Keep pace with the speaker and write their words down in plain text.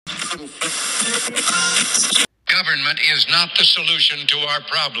Government is not the solution to our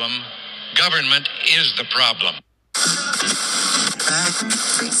problem. Government is the problem.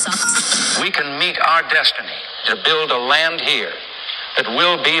 We can meet our destiny to build a land here that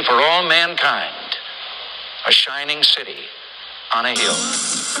will be for all mankind a shining city on a hill.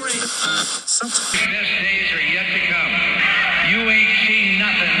 Best days are yet to come. You ain't seen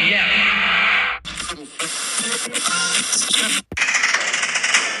nothing yet.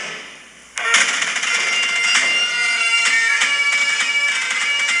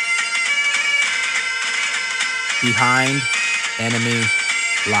 Behind enemy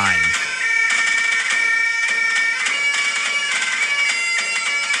lines.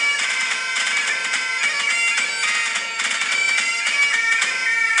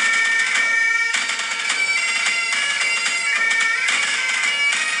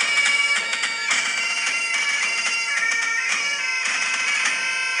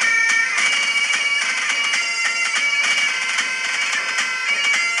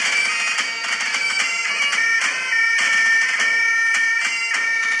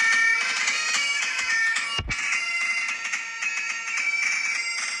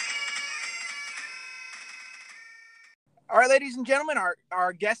 All right, ladies and gentlemen,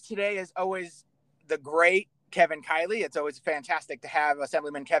 our guest today is always the great Kevin Kiley. It's always fantastic to have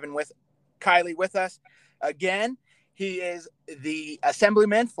Assemblyman Kevin Kiley with us again. He is the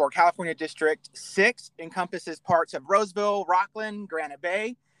Assemblyman for California District 6, encompasses parts of Roseville, Rockland, Granite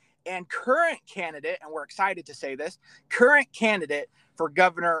Bay, and current candidate, and we're excited to say this, current candidate for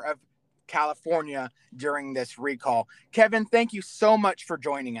Governor of California during this recall. Kevin, thank you so much for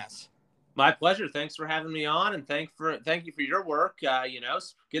joining us. My pleasure. Thanks for having me on, and thank you for your work,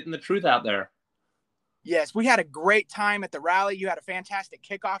 getting the truth out there. Yes, we had a great time at the rally. You had a fantastic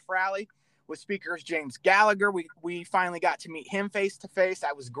kickoff rally with speakers James Gallagher. We finally got to meet him face to face.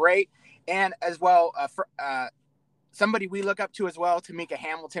 That was great. And as well, somebody we look up to as well, Tamika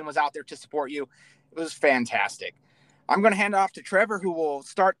Hamilton, was out there to support you. It was fantastic. I'm going to hand it off to Trevor, who will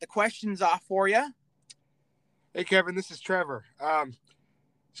start the questions off for you. Hey, Kevin, this is Trevor.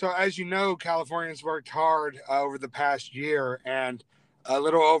 So as you know, Californians worked hard over the past year, and a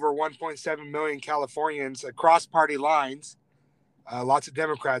little over 1.7 million Californians across party lines, lots of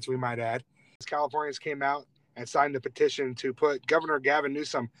Democrats, we might add, Californians came out and signed the petition to put Governor Gavin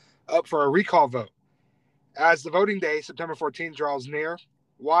Newsom up for a recall vote. As the voting day, September 14th, draws near,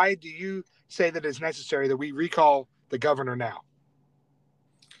 why do you say that it's necessary that we recall the governor now?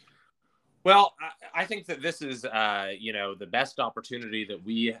 Well, I think that this is, the best opportunity that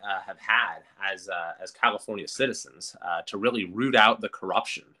we have had as California citizens to really root out the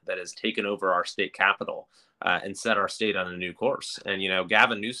corruption that has taken over our state capital and set our state on a new course. And,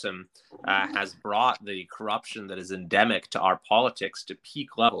 Gavin Newsom has brought the corruption that is endemic to our politics to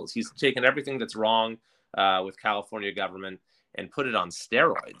peak levels. He's taken everything that's wrong with California government and put it on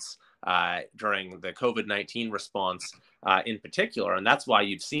steroids during the COVID-19 response in particular. And that's why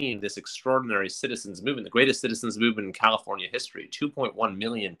you've seen this extraordinary citizens movement, the greatest citizens movement in California history, 2.1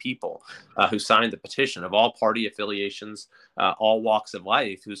 million people who signed the petition of all party affiliations, all walks of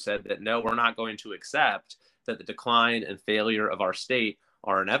life, who said that, no, we're not going to accept that the decline and failure of our state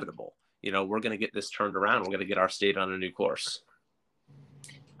are inevitable. We're going to get this turned around. We're going to get our state on a new course.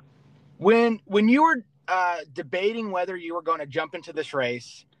 When you were debating whether you were going to jump into this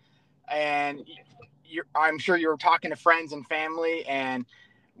race, and I'm sure you were talking to friends and family, and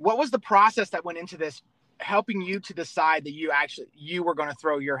what was the process that went into this, helping you to decide that you were going to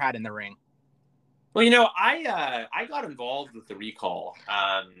throw your hat in the ring? Well, I got involved with the recall,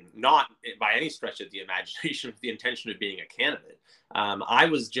 not by any stretch of the imagination with the intention of being a candidate. I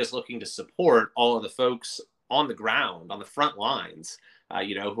was just looking to support all of the folks on the ground, on the front lines,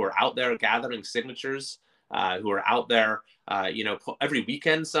 who are out there gathering signatures, who are out there, every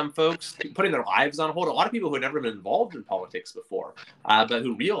weekend, some folks putting their lives on hold. A lot of people who had never been involved in politics before, but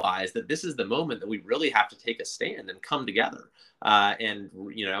who realize that this is the moment that we really have to take a stand and come together and,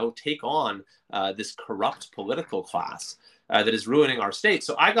 take on this corrupt political class that is ruining our state.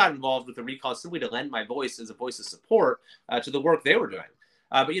 So I got involved with the recall simply to lend my voice as a voice of support to the work they were doing.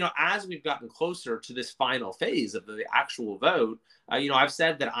 But, as we've gotten closer to this final phase of the actual vote, I've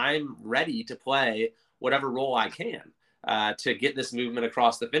said that I'm ready to play whatever role I can to get this movement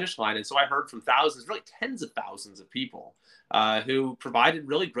across the finish line. And so I heard from thousands, really tens of thousands of people who provided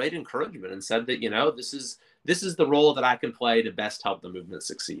really great encouragement and said that, this is the role that I can play to best help the movement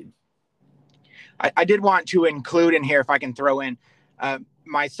succeed. I did want to include in here, if I can throw in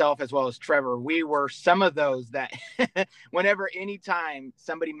myself as well as Trevor, we were some of those that anytime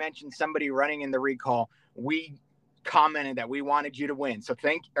somebody mentioned somebody running in the recall, we commented that we wanted you to win. So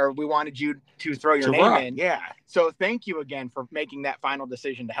we wanted you to throw your To name run, in. yeah. So thank you again for making that final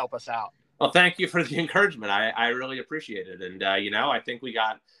decision to help us out. Well, thank you for the encouragement. I really appreciate it. And, I think we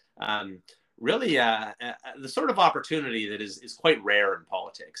got really the sort of opportunity that is quite rare in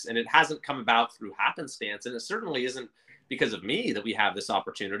politics. And it hasn't come about through happenstance. And it certainly isn't because of me that we have this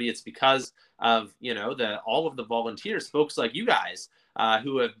opportunity. It's because of, all of the volunteers, folks like you guys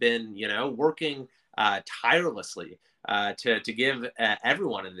who have been, working tirelessly to give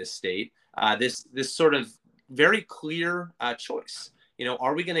everyone in this state this sort of very clear choice.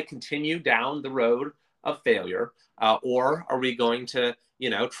 Are we going to continue down the road of failure, or are we going to,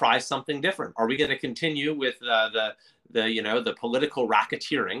 try something different? Are we going to continue with the political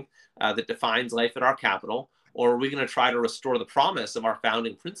racketeering that defines life at our capital, or are we going to try to restore the promise of our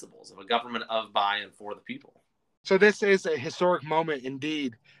founding principles of a government of, by, and for the people? So this is a historic moment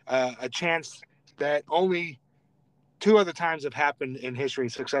indeed, a chance that only 2 other times have happened in history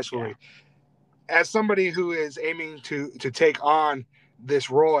successfully. Yeah. As somebody who is aiming to take on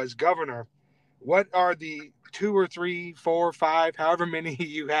this role as governor, what are the 2 or 3, 4 or 5, however many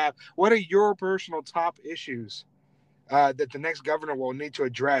you have, what are your personal top issues that the next governor will need to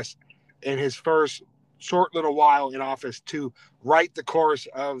address in his first short little while in office to right the course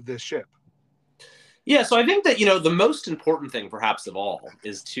of the ship? Yeah, so I think that, the most important thing perhaps of all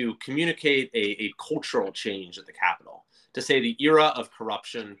is to communicate a cultural change at the Capitol, to say the era of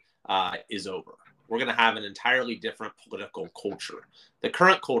corruption is over. We're going to have an entirely different political culture. The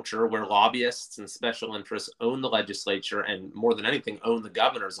current culture where lobbyists and special interests own the legislature and more than anything own the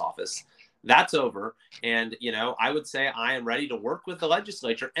governor's office, that's over. And, I would say I am ready to work with the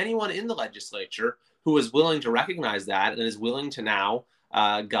legislature, anyone in the legislature who is willing to recognize that and is willing to now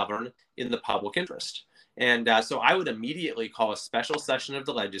govern in the public interest. And so I would immediately call a special session of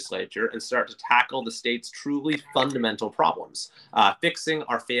the legislature and start to tackle the state's truly fundamental problems, fixing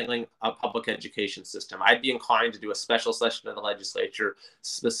our failing public education system. I'd be inclined to do a special session of the legislature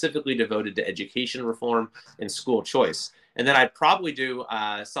specifically devoted to education reform and school choice. And then I'd probably do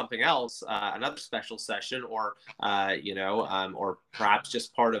something else, another special session, or or perhaps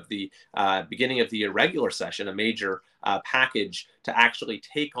just part of the beginning of the irregular session, a major package to actually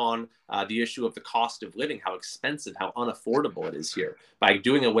take on the issue of the cost of living, how expensive, how unaffordable it is here, by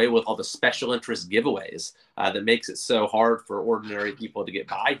doing away with all the special interest giveaways that makes it so hard for ordinary people to get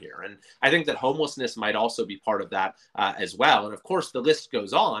by here. And I think that homelessness might also be part of that as well. And of course, the list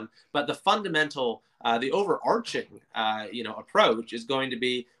goes on, but the fundamental, the overarching, approach is going to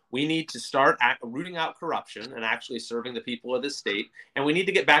be, we need to start rooting out corruption and actually serving the people of this state. And we need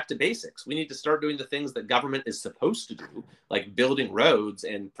to get back to basics. We need to start doing the things that government is supposed to do, like building roads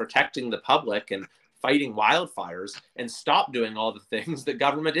and protecting the public and fighting wildfires, and stop doing all the things that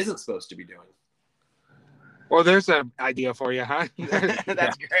government isn't supposed to be doing. Well, there's an idea for you, huh?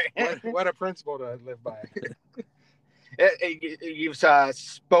 That's great. What a principle to live by. You've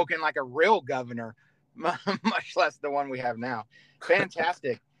spoken like a real governor, much less the one we have now.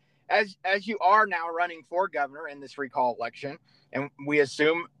 Fantastic. As you are now running for governor in this recall election, and we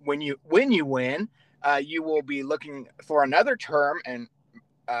assume when you win, you will be looking for another term, and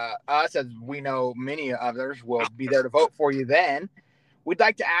us, as we know, many others will be there to vote for you then. We'd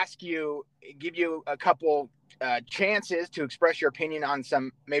like to give you a couple chances to express your opinion on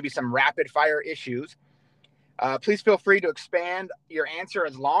maybe some rapid fire issues. Please feel free to expand your answer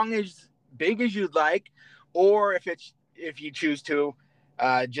as big as you'd like, or if you choose to,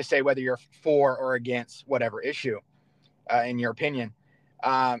 just say whether you're for or against whatever issue, in your opinion.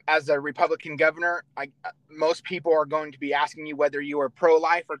 As a Republican governor, most people are going to be asking you whether you are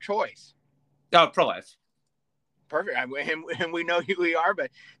pro-life or choice. Oh, pro-life. Perfect. And we know who we are,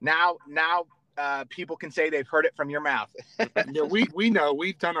 but now people can say they've heard it from your mouth. Yeah, we know.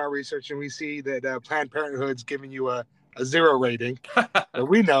 We've done our research, and we see that Planned Parenthood's giving you a 0 rating. So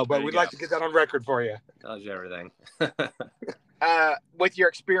we know, but we'd like to get that on record for you. Tells you everything. With your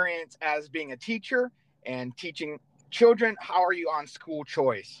experience as being a teacher and teaching children, how are you on school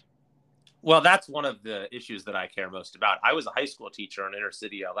choice? Well, that's one of the issues that I care most about. I was a high school teacher in inner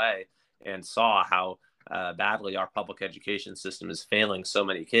city LA and saw how badly our public education system is failing so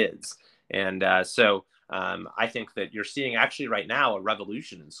many kids. And so I think that you're seeing actually right now a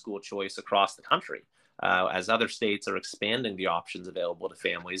revolution in school choice across the country. As other states are expanding the options available to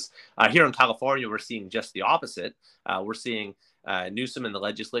families. Here in California, we're seeing just the opposite. We're seeing Newsom and the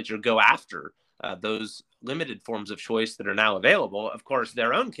legislature go after those limited forms of choice that are now available. Of course,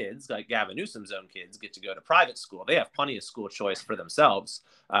 their own kids, like Gavin Newsom's own kids, get to go to private school. They have plenty of school choice for themselves.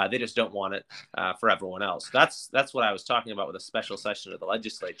 They just don't want it for everyone else. That's what I was talking about with a special session of the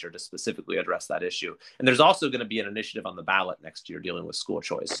legislature to specifically address that issue. And there's also going to be an initiative on the ballot next year dealing with school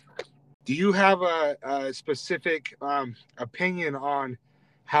choice. Do you have a specific opinion on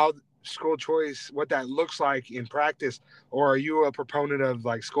how school choice, what that looks like in practice, or are you a proponent of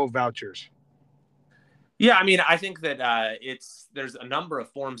like school vouchers? Yeah, I mean, I think that there's a number of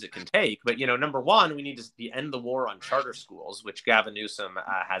forms it can take, but number one, we need to end the war on charter schools, which Gavin Newsom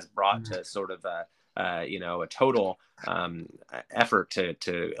has brought to sort of a total effort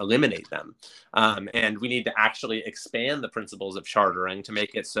to eliminate them, and we need to actually expand the principles of chartering to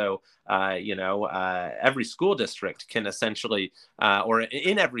make it so every school district can essentially, or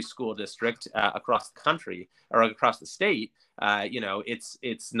in every school district across the country or across the state.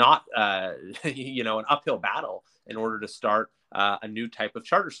 It's not an uphill battle in order to start a new type of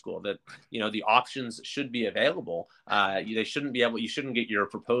charter school. That the options should be available. You shouldn't get your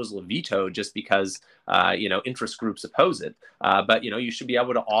proposal vetoed just because interest groups oppose it. But you should be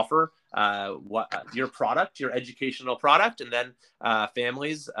able to offer your educational product, and then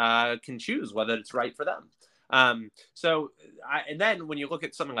families can choose whether it's right for them. And then when you look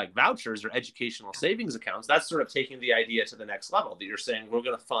at something like vouchers or educational savings accounts, that's sort of taking the idea to the next level, that you're saying we're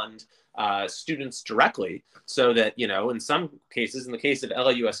going to fund students directly, so that, in some cases, in the case of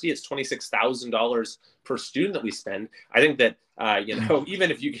LAUSD, it's $26,000 per student that we spend. I think that, even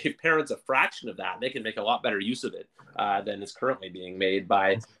if you give parents a fraction of that, they can make a lot better use of it than is currently being made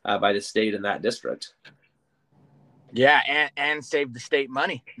by the state in that district. Yeah, and save the state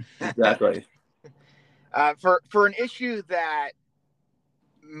money. Exactly. For an issue that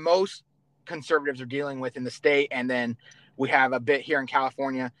most conservatives are dealing with in the state, and then we have a bit here in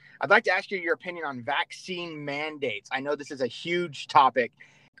California, I'd like to ask you your opinion on vaccine mandates. I know this is a huge topic.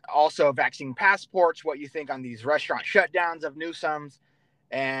 Also, vaccine passports, what you think on these restaurant shutdowns of Newsom's,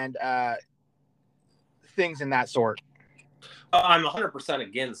 and things in that sort. I'm 100%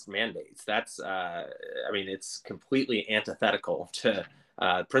 against mandates. That's, it's completely antithetical to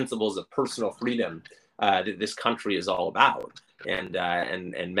principles of personal freedom that this country is all about, and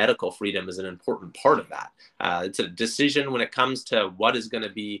medical freedom is an important part of that. It's a decision when it comes to what is going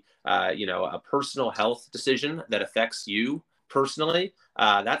to be, a personal health decision that affects you personally.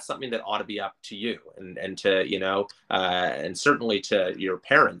 That's something that ought to be up to you, and to and certainly to your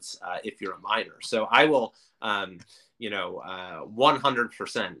parents if you're a minor. So I will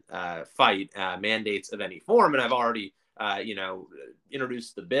 100% fight mandates of any form, and I've already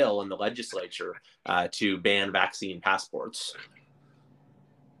introduced the bill in the legislature to ban vaccine passports.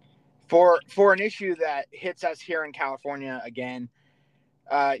 For an issue that hits us here in California again,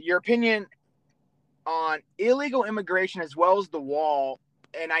 your opinion on illegal immigration as well as the wall.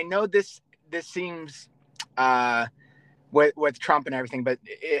 And I know this seems with Trump and everything, but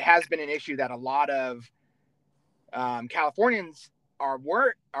it has been an issue that a lot of Californians are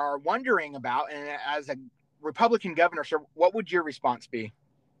wondering about. And as a Republican governor, sir, what would your response be?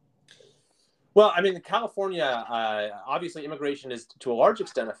 Well, I mean, California, obviously immigration is to a large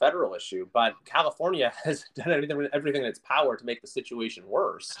extent a federal issue, but California has done everything in its power to make the situation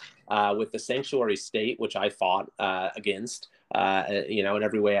worse with the sanctuary state, which I fought against, in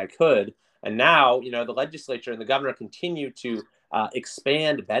every way I could. And now, the legislature and the governor continue to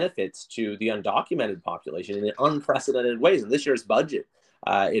expand benefits to the undocumented population in unprecedented ways. In this year's budget,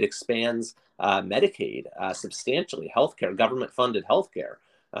 it expands Medicaid substantially, healthcare, government-funded healthcare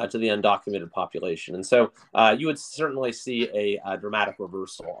to the undocumented population. And so you would certainly see a dramatic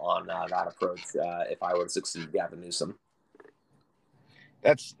reversal on that approach if I were to succeed Gavin Newsom.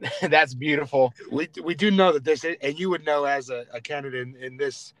 That's beautiful. We do know that this, and you would know as a candidate in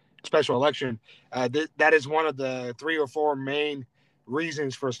this special election, that is one of the 3 or 4 main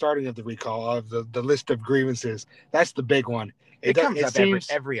reasons for starting of the recall, of the list of grievances. That's the big one. It comes up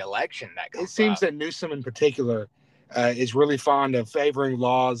every election. It seems that Newsom in particular is really fond of favoring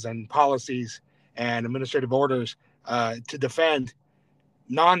laws and policies and administrative orders to defend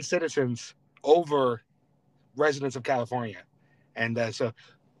non-citizens over residents of California. And so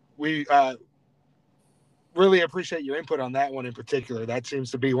we really appreciate your input on that one in particular. That seems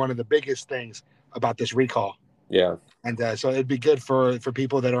to be one of the biggest things about this recall. Yeah. And so it'd be good for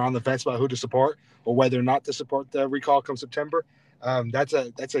people that are on the fence about who to support or whether or not to support the recall come September. That's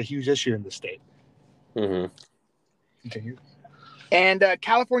a huge issue in the state. Mm-hmm. Continue. And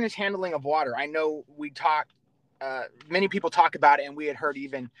California's handling of water. I know we talked, many people talk about it, and we had heard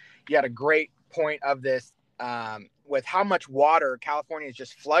even you had a great point of this with how much water California is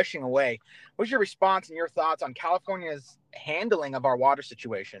just flushing away. What's your response and your thoughts on California's handling of our water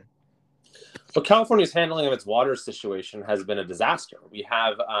situation? Well, California's handling of its water situation has been a disaster. We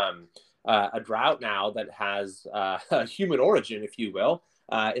have a drought now that has a human origin, if you will,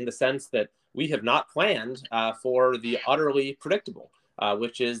 in the sense that we have not planned for the utterly predictable,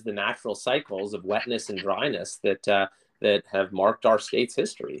 which is the natural cycles of wetness and dryness that have marked our state's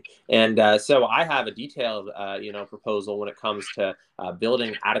history. And so I have a detailed, proposal when it comes to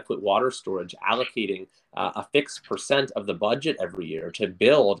building adequate water storage, allocating a fixed percent of the budget every year to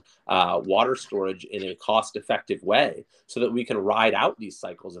build water storage in a cost-effective way so that we can ride out these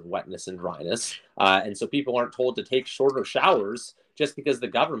cycles of wetness and dryness. And so people aren't told to take shorter showers just because the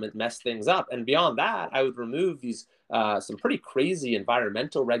government messed things up. And beyond that, I would remove these some pretty crazy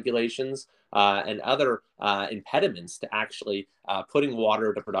environmental regulations and other impediments to actually putting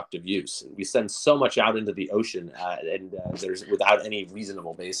water to productive use. We send so much out into the ocean and there's without any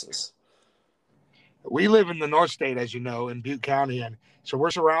reasonable basis. We live in the North State, as you know, in Butte County, and so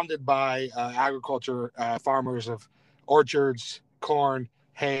we're surrounded by agriculture farmers of orchards, corn,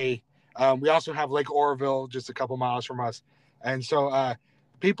 hay. We also have Lake Oroville just a couple miles from us. And so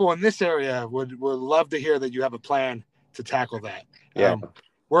people in this area would love to hear that you have a plan to tackle that. Yeah.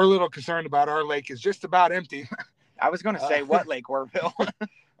 We're a little concerned about our lake is just about empty. I was going to say, what Lake Oroville?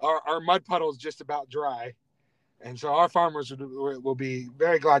 Our mud puddle is just about dry. And so our farmers will be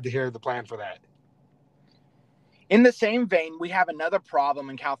very glad to hear the plan for that. In the same vein, we have another problem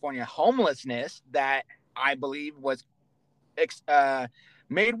in California, homelessness, that I believe was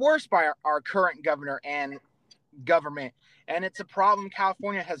made worse by our current governor and government. And it's a problem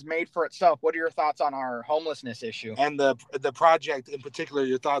California has made for itself. What are your thoughts on our homelessness issue? And the project in particular,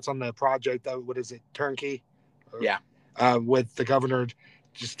 your thoughts on the project, what is it, Turnkey? Yeah. With the governor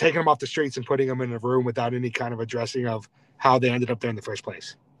just taking them off the streets and putting them in a room without any kind of addressing of how they ended up there in the first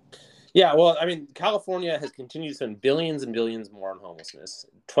place. Yeah, well, I mean, California has continued to spend billions and billions more on homelessness.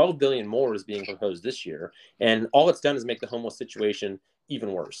 12 billion more is being proposed this year. And all it's done is make the homeless situation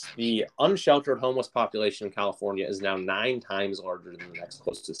even worse. The unsheltered homeless population in California is now 9 times larger than the next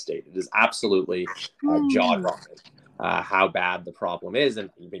closest state. It is absolutely jaw-dropping how bad the problem is. And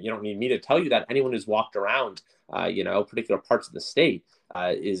you don't need me to tell you that. Anyone who's walked around, particular parts of the state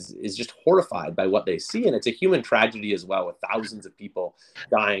is just horrified by what they see. And it's a human tragedy as well, with thousands of people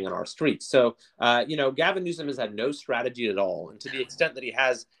dying on our streets. So, Gavin Newsom has had no strategy at all. And to the extent that he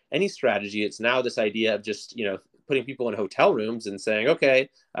has any strategy, it's now this idea of just, putting people in hotel rooms and saying, okay,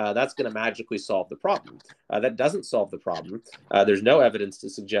 that's going to magically solve the problem. That doesn't solve the problem. There's no evidence to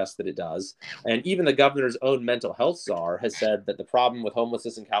suggest that it does. And even the governor's own mental health czar has said that the problem with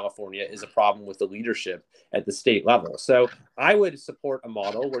homelessness in California is a problem with the leadership at the state level. So I would support a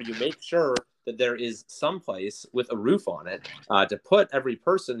model where you make sure that there is some place with a roof on it to put every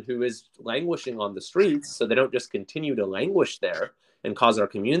person who is languishing on the streets so they don't just continue to languish there and cause our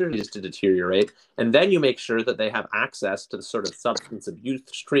communities to deteriorate. And then you make sure that they have access to the sort of substance abuse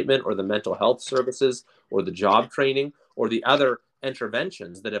treatment or the mental health services or the job training or the other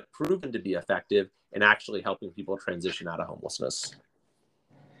interventions that have proven to be effective in actually helping people transition out of homelessness.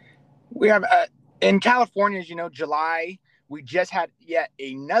 We have, in California, as you know, July, we just had yet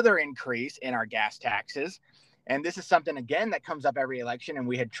another increase in our gas taxes. And this is something, again, that comes up every election, and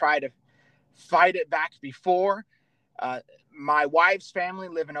we had tried to fight it back before. My wife's family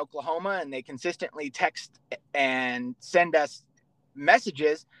live in Oklahoma, and they consistently text and send us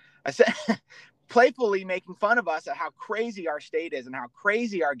messages playfully making fun of us at how crazy our state is and how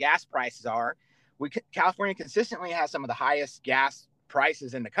crazy our gas prices are. California consistently has some of the highest gas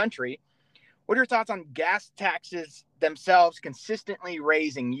prices in the country. What are your thoughts on gas taxes themselves consistently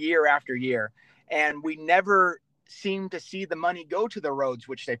raising year after year? And we never seem to see the money go to the roads,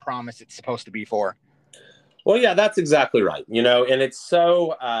 which they promise it's supposed to be for. Well, yeah, that's exactly right. And it's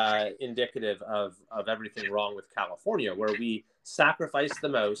so indicative of everything wrong with California, where we sacrifice the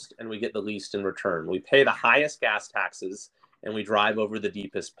most and we get the least in return. We pay the highest gas taxes and we drive over the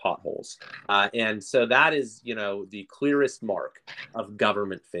deepest potholes. And so that is, the clearest mark of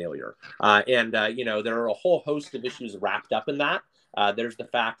government failure. There are a whole host of issues wrapped up in that. There's the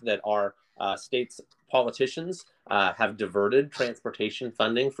fact that our state's politicians have diverted transportation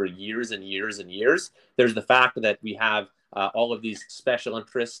funding for years and years and years. There's the fact that we have all of these special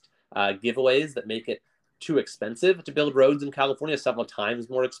interest giveaways that make it too expensive to build roads in California, several times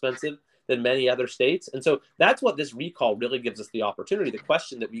more expensive than many other states. And so that's what this recall really gives us the opportunity. The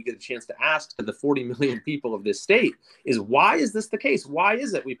question that we get a chance to ask to the 40 million people of this state is, why is this the case? Why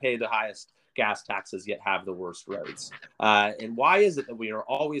is it we pay the highest gas taxes yet have the worst roads? And why is it that we are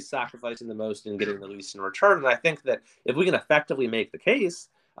always sacrificing the most and getting the least in return? And I think that if we can effectively make the case,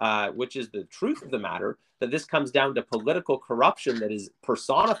 which is the truth of the matter, that this comes down to political corruption that is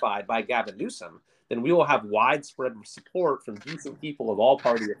personified by Gavin Newsom, then we will have widespread support from decent people of all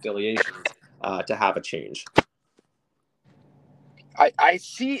party affiliations to have a change. I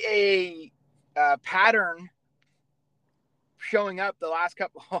see a pattern showing up. The last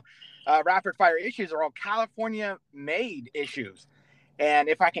couple rapid fire issues are all California made issues. And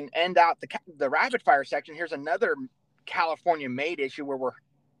if I can end out the rapid fire section, here's another California made issue where we're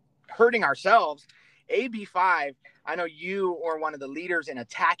hurting ourselves. AB5, I know you are one of the leaders in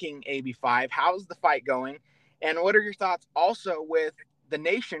attacking AB5. How's the fight going? And what are your thoughts also with the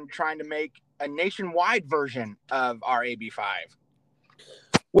nation trying to make a nationwide version of our AB5?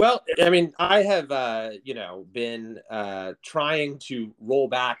 Well, I mean, I have, been trying to roll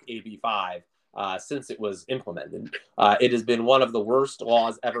back AB5 since it was implemented. It has been one of the worst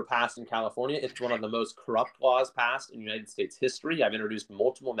laws ever passed in California. It's one of the most corrupt laws passed in United States history. I've introduced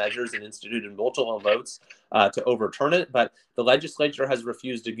multiple measures and instituted multiple votes to overturn it, but the legislature has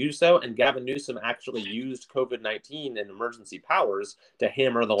refused to do so, and Gavin Newsom actually used COVID-19 and emergency powers to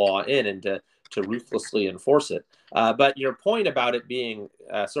hammer the law in and to ruthlessly enforce it. But your point about it being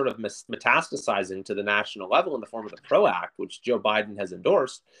sort of metastasizing to the national level in the form of the PRO Act, which Joe Biden has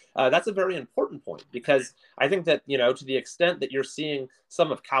endorsed, that's a very important point, because I think that, to the extent that you're seeing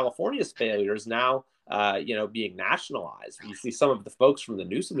some of California's failures now, being nationalized, you see some of the folks from the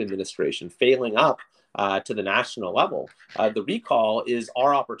Newsom administration failing up to the national level. The recall is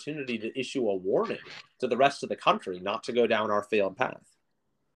our opportunity to issue a warning to the rest of the country not to go down our failed path.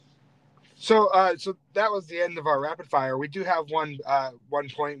 So that was the end of our rapid fire. We do have one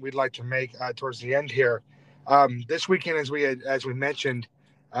point we'd like to make towards the end here. This weekend, as we mentioned,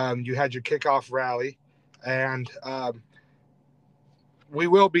 you had your kickoff rally, and we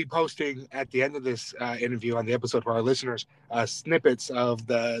will be posting at the end of this interview on the episode for our listeners snippets of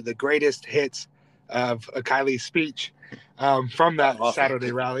the greatest hits of Kylie's speech from that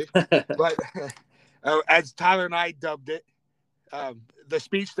Saturday rally. But as Tyler and I dubbed it, the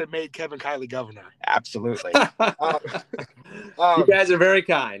speech that made Kevin Kiley governor. Absolutely. You guys are very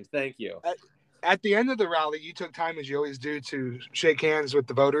kind. Thank you. At the end of the rally, you took time, as you always do, to shake hands with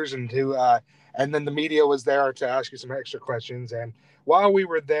the voters and then the media was there to ask you some extra questions. And while we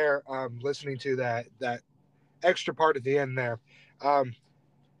were there, listening to that extra part at the end there,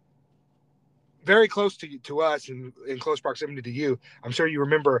 very close to us and in close proximity to you, I'm sure you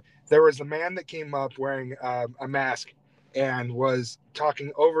remember, there was a man that came up wearing a mask and was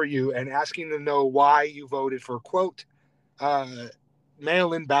talking over you and asking to know why you voted for, quote,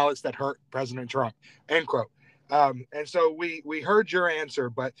 mail-in ballots that hurt President Trump, end quote. And so we heard your answer,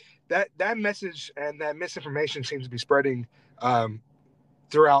 but that message and that misinformation seems to be spreading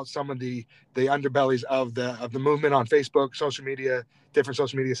throughout some of the underbellies of the movement on Facebook, social media, different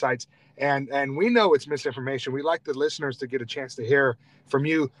social media sites. And we know it's misinformation. We'd like the listeners to get a chance to hear from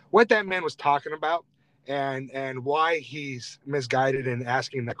you what that man was talking about and why he's misguided in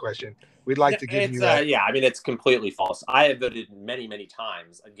asking that question. We'd like to give you that. It's completely false. I have voted many, many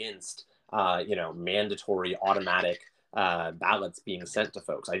times against, mandatory automatic ballots being sent to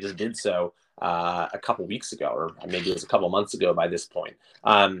folks. I just did so a couple weeks ago, or maybe it was a couple months ago by this point.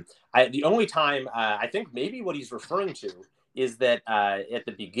 The only time I think maybe what he's referring to is that at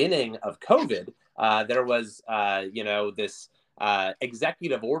the beginning of COVID, there was, this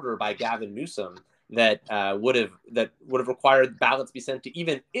executive order by Gavin Newsom that would have required ballots be sent to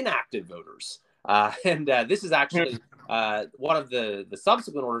even inactive voters. And this is actually one of the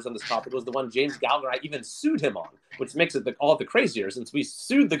subsequent orders on this topic was the one James Gallagher and I even sued him on, which makes it all the crazier since we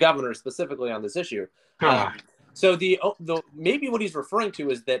sued the governor specifically on this issue. So the maybe what he's referring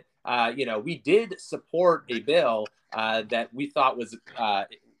to is that we did support a bill that we thought was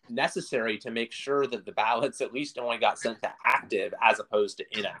necessary to make sure that the ballots at least only got sent to active as opposed to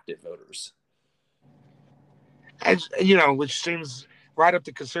inactive voters. As which seems right up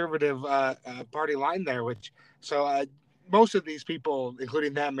the conservative party line there. Most of these people,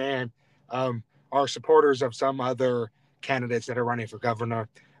 including that man, are supporters of some other candidates that are running for governor.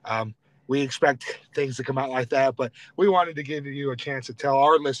 We expect things to come out like that, but we wanted to give you a chance to tell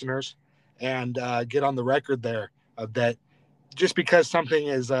our listeners and get on the record there that just because something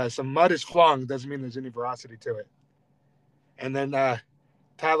is some mud is flung doesn't mean there's any veracity to it. And then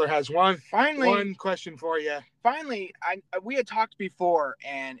Tyler has one question for you. Finally, we had talked before,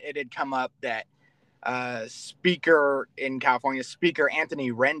 and it had come up that Speaker in California, Speaker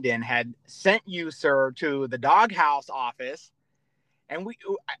Anthony Rendon, had sent you, sir, to the doghouse office. And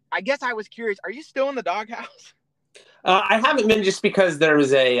I guess I was curious, are you still in the doghouse? I haven't been, just because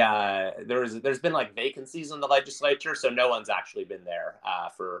there's been like vacancies in the legislature, so no one's actually been there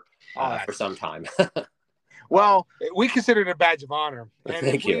for some time. Well, we consider it a badge of honor. And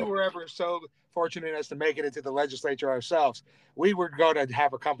Thank you. we were ever so fortunate as to make it into the legislature ourselves, we would go to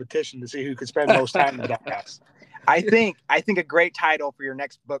have a competition to see who could spend most time in the doghouse. I think a great title for your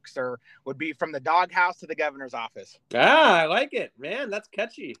next book, sir, would be From the Doghouse to the Governor's Office. I like it, man. That's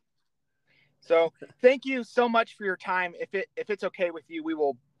catchy. So thank you so much for your time. If it's okay with you, we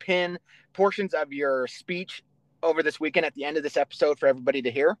will pin portions of your speech over this weekend at the end of this episode for everybody to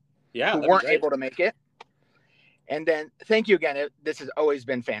hear. Yeah, who weren't able to make it. And then thank you again. This has always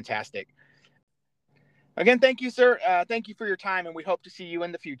been fantastic. Again, thank you, sir. Thank you for your time, and we hope to see you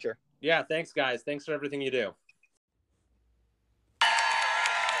in the future. Yeah, thanks, guys. Thanks for everything you do.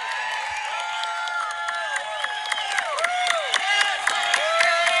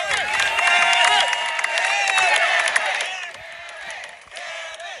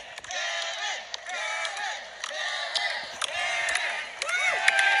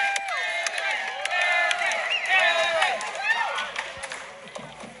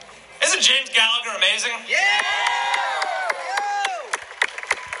 Isn't James Gallagher amazing? Yeah!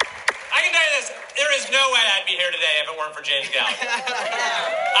 I can tell you this, there is no way I'd be here today if it weren't for James Gallagher.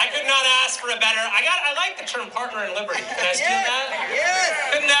 I could not ask for a better, I like the term partner in liberty. Can I steal that?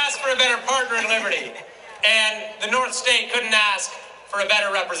 Yes! Couldn't ask for a better partner in liberty. And the North State couldn't ask for a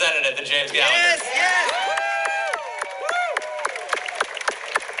better representative than James Gallagher. Yes, yes!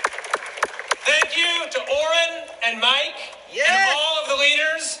 Thank you to Orrin and Mike and all of the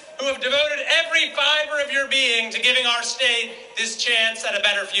leaders who have devoted every fiber of your being to giving our state this chance at a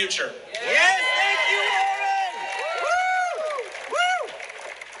better future. Yes, thank you, Orrin! Woo! Woo!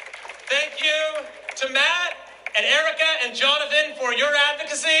 Thank you to Matt and Erica and Jonathan for your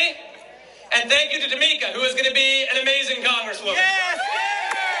advocacy. And thank you to D'Amica, who is going to be an amazing congresswoman. Yes!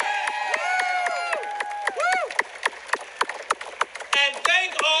 And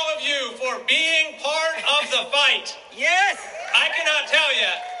thank all of you for being part of the fight. Yes! I cannot tell you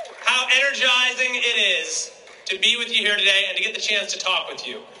how energizing it is to be with you here today and to get the chance to talk with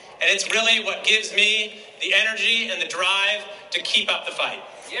you. And it's really what gives me the energy and the drive to keep up the fight.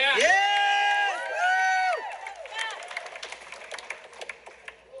 Yeah! Yes!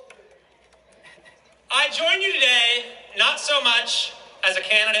 I join you today not so much as a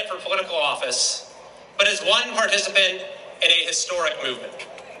candidate for political office, but as one participant in a historic movement.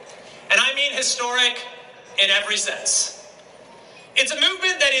 And I mean historic in every sense. It's a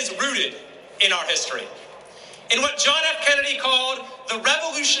movement that is rooted in our history, in what John F. Kennedy called the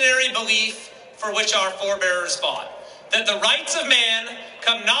revolutionary belief for which our forebears fought, that the rights of man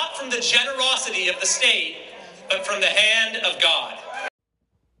come not from the generosity of the state, but from the hand of God.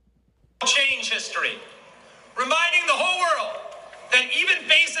 Change history, reminding the whole world that even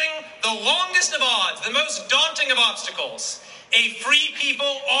facing the longest of odds, the most daunting of obstacles, a free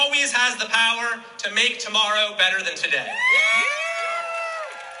people always has the power to make tomorrow better than today.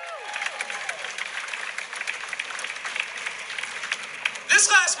 This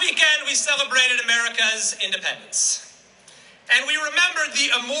last weekend, we celebrated America's independence, and we remembered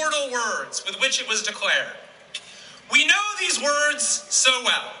the immortal words with which it was declared. We know these words so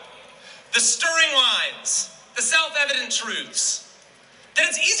well, the stirring lines, the self-evident truths, that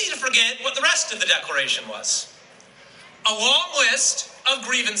it's easy to forget what the rest of the Declaration was. A long list of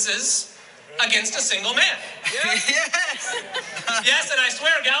grievances against a single man. Yes! Yes, and I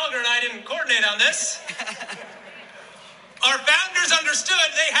swear Gallagher and I didn't coordinate on this. Our founders understood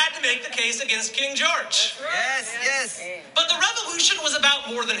they had to make the case against King George. Yes, yes. But the revolution was about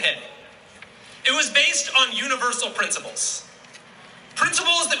more than him. It was based on universal principles.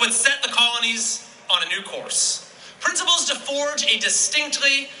 Principles that would set the colonies on a new course. Principles to forge a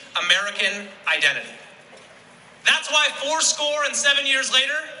distinctly American identity. That's why 77 years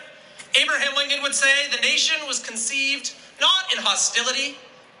later, Abraham Lincoln would say the nation was conceived not in hostility,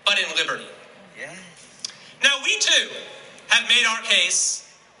 but in liberty. Yeah. Now we too have made our case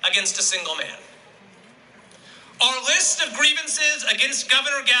against a single man. Our list of grievances against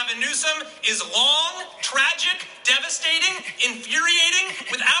Governor Gavin Newsom is long, tragic, devastating, infuriating,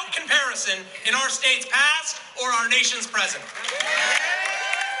 without comparison in our state's past or our nation's present.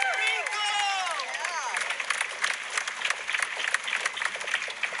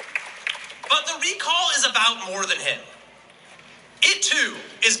 But the recall is about more than him. It too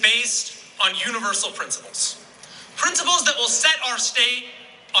is based on universal principles. Principles that will set our state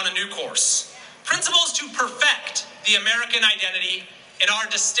on a new course. Principles to perfect the American identity in our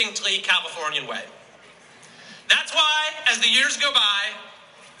distinctly Californian way. That's why, as the years go by,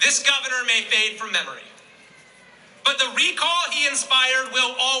 this governor may fade from memory. But the recall he inspired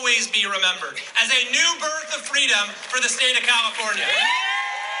will always be remembered as a new birth of freedom for the state of California.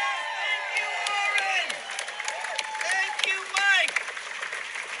 Thank you, Warren. Thank you, Mike.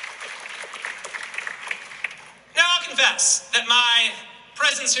 Now, I'll confess that my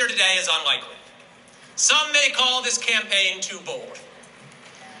presence here today is unlikely. Some may call this campaign too bold.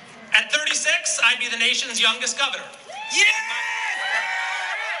 At 36, I'd be the nation's youngest governor. Yeah!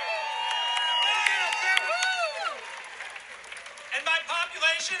 And by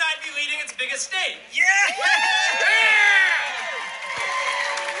population, I'd be leading its biggest state. Yeah!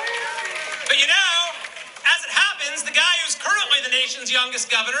 But you know, as it happens, the guy who's currently the nation's youngest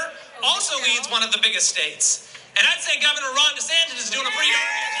governor also leads one of the biggest states. And I'd say Governor Ron DeSantis is doing a pretty darn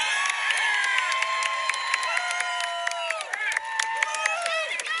good job.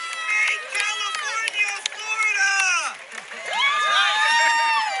 Make California, Florida!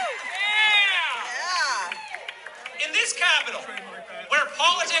 In this capital, where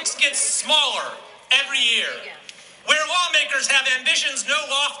politics gets smaller every year, where lawmakers have ambitions no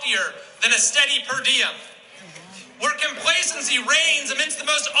loftier than a steady per diem, where complacency reigns amidst the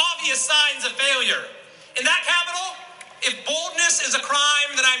most obvious signs of failure. In that capital, if boldness is a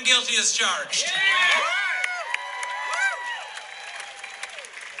crime, then I'm guilty as charged.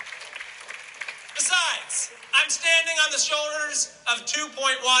 Besides, I'm standing on the shoulders of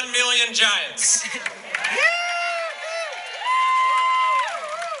 2.1 million giants.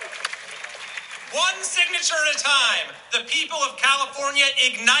 One signature at a time, the people of California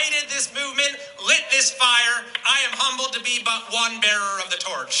ignited this movement, lit this fire. I am humbled to be but one bearer of the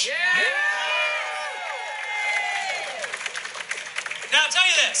torch. Now, I'll tell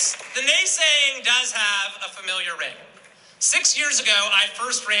you this, the naysaying does have a familiar ring. 6 years ago, I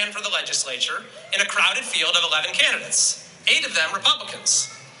first ran for the legislature in a crowded field of 11 candidates, 8 of them Republicans.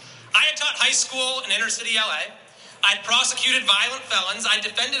 I had taught high school in inner city LA. I'd prosecuted violent felons. I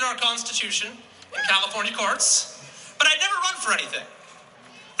defended our Constitution in California courts, but I'd never run for anything.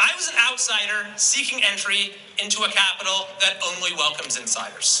 I was an outsider seeking entry into a capital that only welcomes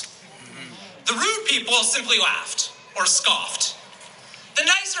insiders. The rude people simply laughed or scoffed. The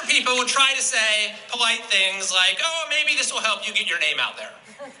nicer people would try to say polite things like, oh, maybe this will help you get your name out there.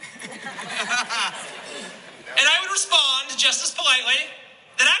 And I would respond just as politely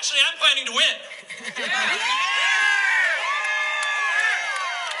that actually I'm planning to win.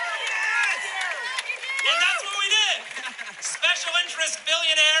 And that's what we did. Special interest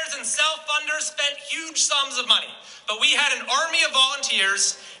billionaires and self-funders spent huge sums of money. But we had an army of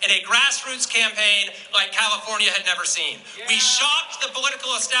volunteers in a grassroots campaign like California had never seen. We shocked the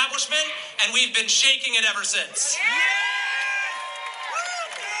political establishment, and we've been shaking it ever since.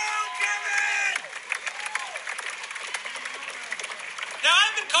 Now,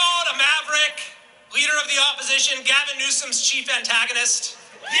 I've been called a maverick, leader of the opposition, Gavin Newsom's chief antagonist.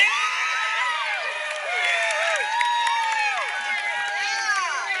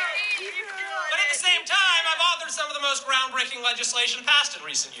 But at the same time, I've authored some of the most groundbreaking legislation passed in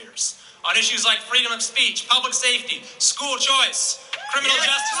recent years on issues like freedom of speech, public safety, school choice, criminal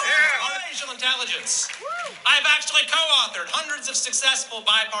justice, artificial intelligence. I've actually co-authored hundreds of successful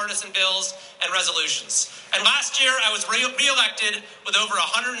bipartisan bills and resolutions. And last year, I was re-elected with over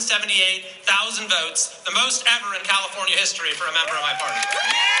 178,000 votes, the most ever in California history for a member of my party.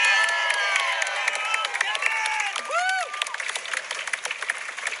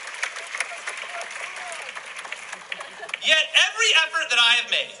 Yet every effort that I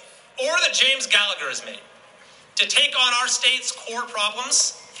have made, or that James Gallagher has made, to take on our state's core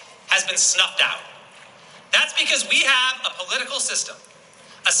problems has been snuffed out. That's because we have a political system,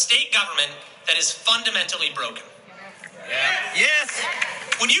 a state government that is fundamentally broken. Yes.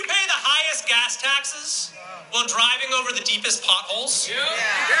 When you pay the highest gas taxes while driving over the deepest potholes,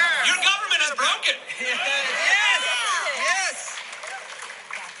 your government is broken.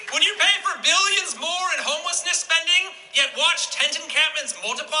 When you pay for billions more in homelessness spending, yet watch tent encampments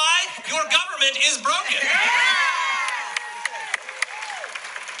multiply, your government is broken.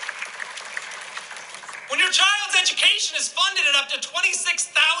 When your child's education is funded at up to $26,000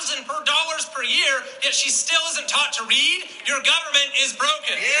 per year, yet she still isn't taught to read, your government is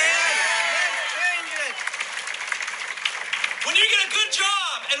broken. When you get a good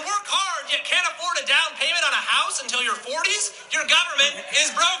job and work hard, yet can't afford a down payment on a house until your 40s, your government is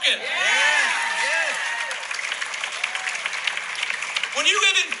broken. When you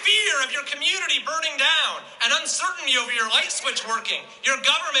live in fear of your community burning down and uncertainty over your light switch working, your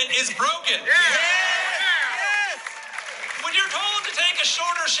government is broken. When you're told to take a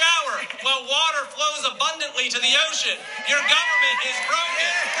shorter shower while water flows abundantly to the ocean, your government is broken.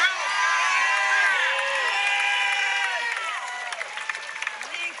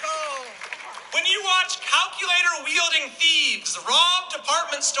 When you watch calculator-wielding thieves rob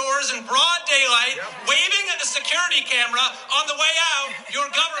department stores in broad daylight, waving at the security camera on the way out, your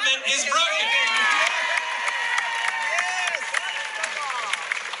government is broken.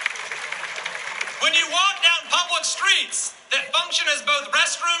 When you walk down public streets that function as both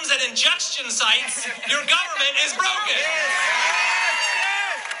restrooms and injection sites, your government is broken.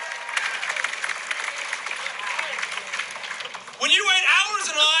 When you wait hours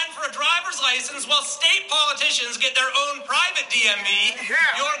in line for a driver's license while state politicians get their own private DMV,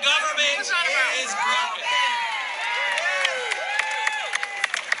 your government is broken.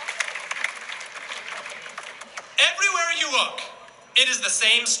 Everywhere you look, it is the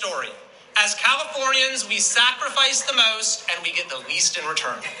same story. As Californians, we sacrifice the most and we get the least in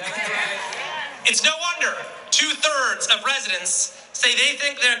return. It's no wonder 2/3 of residents say they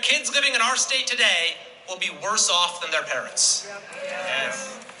think their kids living in our state today will be worse off than their parents.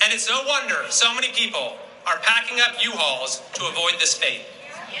 And it's no wonder so many people are packing up U-Hauls to avoid this fate.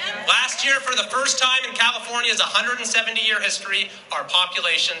 Last year, for the first time in California's 170-year history, our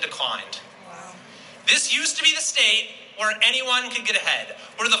population declined. This used to be the state where anyone could get ahead,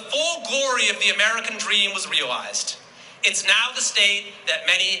 where the full glory of the American dream was realized. It's now the state that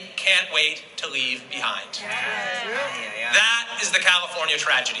many can't wait to leave behind. That is the California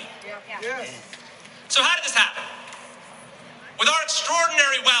tragedy. So how did this happen? With our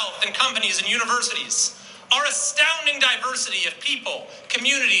extraordinary wealth in companies and universities, our astounding diversity of people,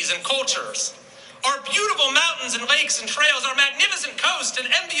 communities, and cultures, our beautiful mountains and lakes and trails, our magnificent coast and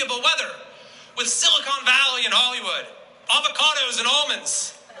enviable weather, with Silicon Valley and Hollywood, avocados and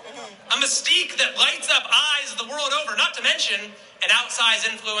almonds, a mystique that lights up eyes the world over, not to mention an outsized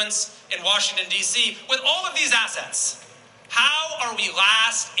influence in Washington, D.C. With all of these assets, how are we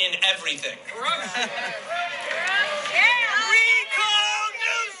last in everything?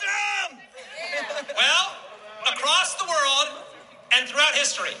 Well, across the world and throughout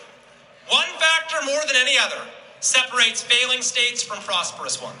history, one factor more than any other separates failing states from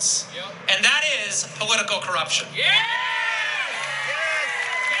prosperous ones, and that is political corruption.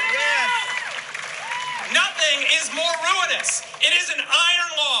 Nothing is more ruinous. It is an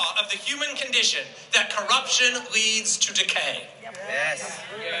iron law of the human condition that corruption leads to decay.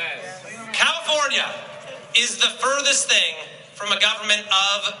 California is the furthest thing from a government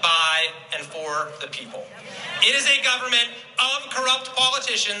of, by, and for the people. It is a government of corrupt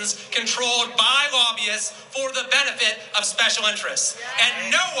politicians controlled by lobbyists for the benefit of special interests. And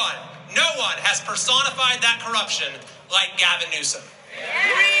no one has personified that corruption like Gavin Newsom.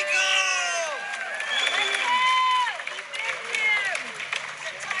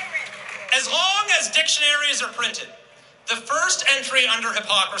 As long as dictionaries are printed, the first entry under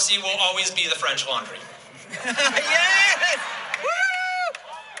hypocrisy will always be the French Laundry.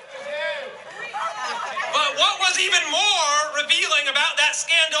 But what was even more revealing about that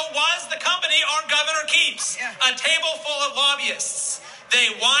scandal was the company our governor keeps, a table full of lobbyists.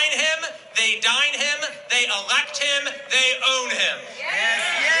 They wine him, they dine him, they elect him, they own him.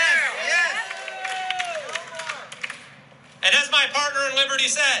 And as my partner in Liberty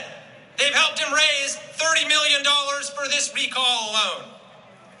said, they've helped him raise $30 million for this recall alone.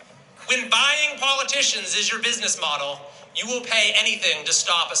 When buying politicians is your business model, you will pay anything to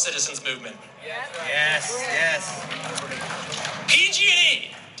stop a citizens' movement.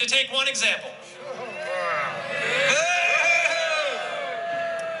 PG&E, to take one example,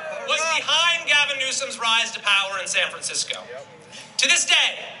 was behind Gavin Newsom's rise to power in San Francisco. To this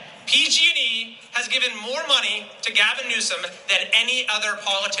day, PG&E has given more money to Gavin Newsom than any other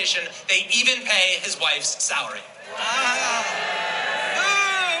politician. They even pay his wife's salary.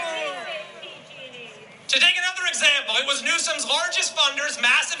 To take another example, it was Newsom's largest funders,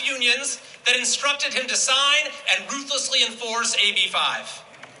 massive unions, that instructed him to sign and ruthlessly enforce AB 5.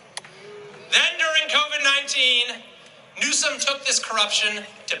 Then during COVID-19, Newsom took this corruption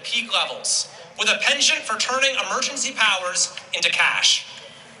to peak levels with a penchant for turning emergency powers into cash.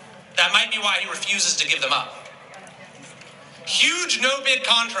 That might be why he refuses to give them up. Huge no-bid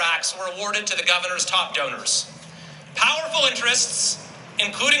contracts were awarded to the governor's top donors. Powerful interests,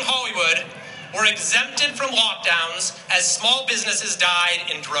 including Hollywood, were exempted from lockdowns as small businesses died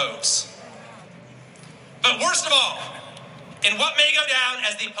in droves. But worst of all, in what may go down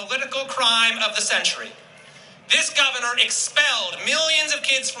as the political crime of the century, This governor expelled millions of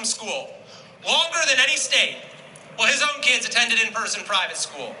kids from school, longer than any state, while his own kids attended in-person private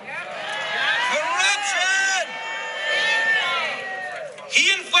school. Corruption!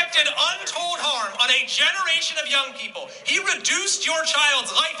 He inflicted untold harm on a generation of young people. He reduced your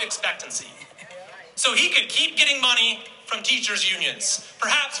child's life expectancy so he could keep getting money from teachers' unions,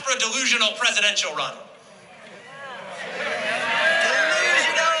 perhaps for a delusional presidential run.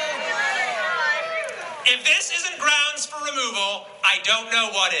 If this isn't grounds for removal, I don't know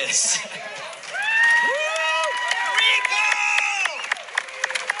what is.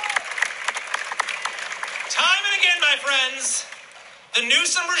 Time and again, my friends, the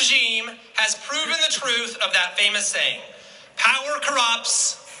Newsom regime has proven the truth of that famous saying: power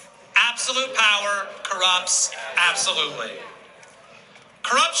corrupts, absolute power corrupts absolutely.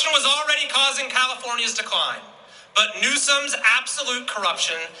 Corruption was already causing California's decline, but Newsom's absolute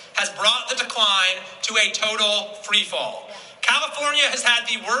corruption has brought the decline to a total freefall. California has had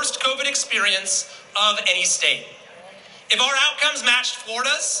the worst COVID experience of any state. If our outcomes matched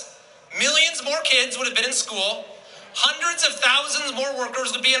Florida's, millions more kids would have been in school, hundreds of thousands more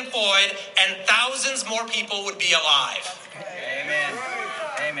workers would be employed, and thousands more people would be alive. Amen.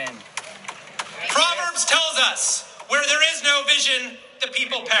 Amen. Proverbs tells us, where there is no vision, the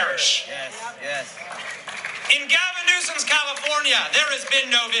people perish. Yes, yes. In Gavin Newsom's California, there has been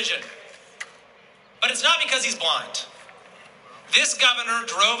no vision. But it's not because he's blind. This governor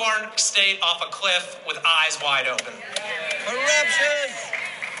drove our state off a cliff with eyes wide open. Corruption!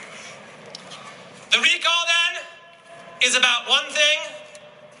 The recall, then, is about one thing,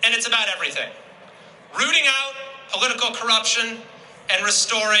 and it's about everything. Rooting out political corruption and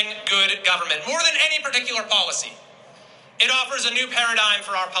restoring good government. More than any particular policy, it offers a new paradigm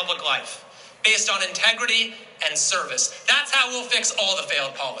for our public life, based on integrity and service. That's how we'll fix all the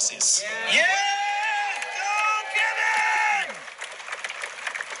failed policies. Yes! Go, Kevin!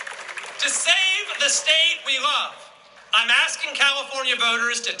 To save the state we love, I'm asking California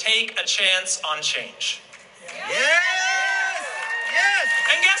voters to take a chance on change. Yes! Yes!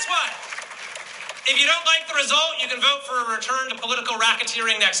 And guess what? If you don't like the result, you can vote for a return to political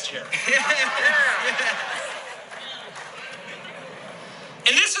racketeering next year.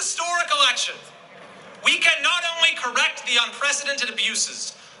 In this historic election, we can not only correct the unprecedented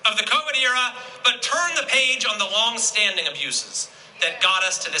abuses of the COVID era, but turn the page on the long-standing abuses that got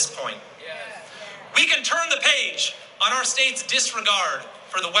us to this point. We can turn the page on our state's disregard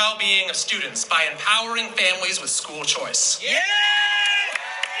for the well-being of students by empowering families with school choice. Yes!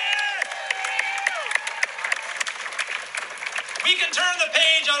 We can turn the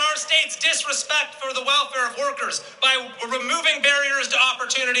page on our state's disrespect for the welfare of workers by removing barriers to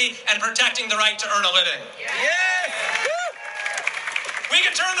opportunity and protecting the right to earn a living. Yes! We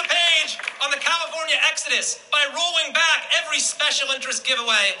can turn the page on the California exodus by rolling back every special interest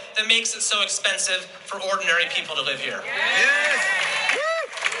giveaway that makes it so expensive for ordinary people to live here. Yes!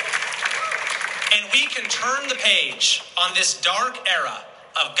 And we can turn the page on this dark era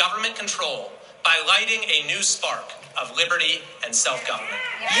of government control by lighting a new spark of liberty and self-government.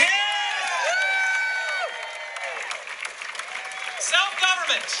 Yes!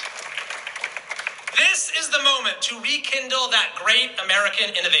 Self-government. This is the moment to rekindle that great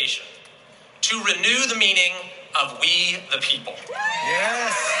American innovation, to renew the meaning of we the people.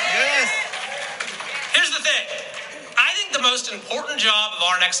 Yes! Yes! Here's the thing. I think the most important job of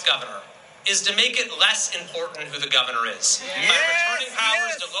our next governor is to make it less important who the governor is, by returning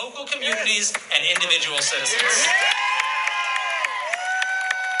powers to local communities and individual citizens.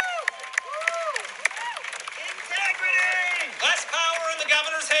 Integrity! Less power in the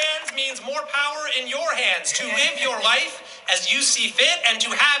governor's hands means more power in your hands to live your life as you see fit and to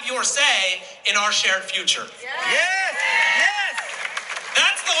have your say in our shared future. Yes! Yes!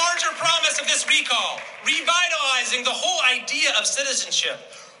 That's the larger promise of this recall, revitalizing the whole idea of citizenship,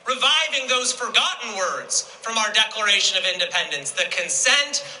 reviving those forgotten words from our Declaration of Independence, the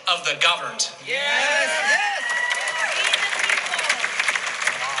consent of the governed. Yes! Yes!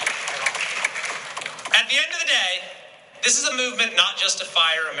 At the end of the day, this is a movement not just to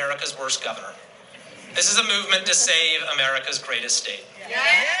fire America's worst governor. This is a movement to save America's greatest state. Yes!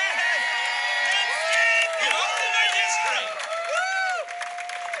 We've already made history.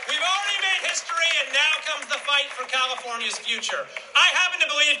 We've already made history, and now comes the fight for California's future. I happen to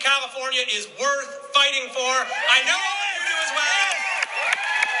believe California is worth fighting for. I know all of you do as well.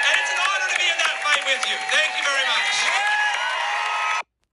 And it's an honor to be in that fight with you. Thank you.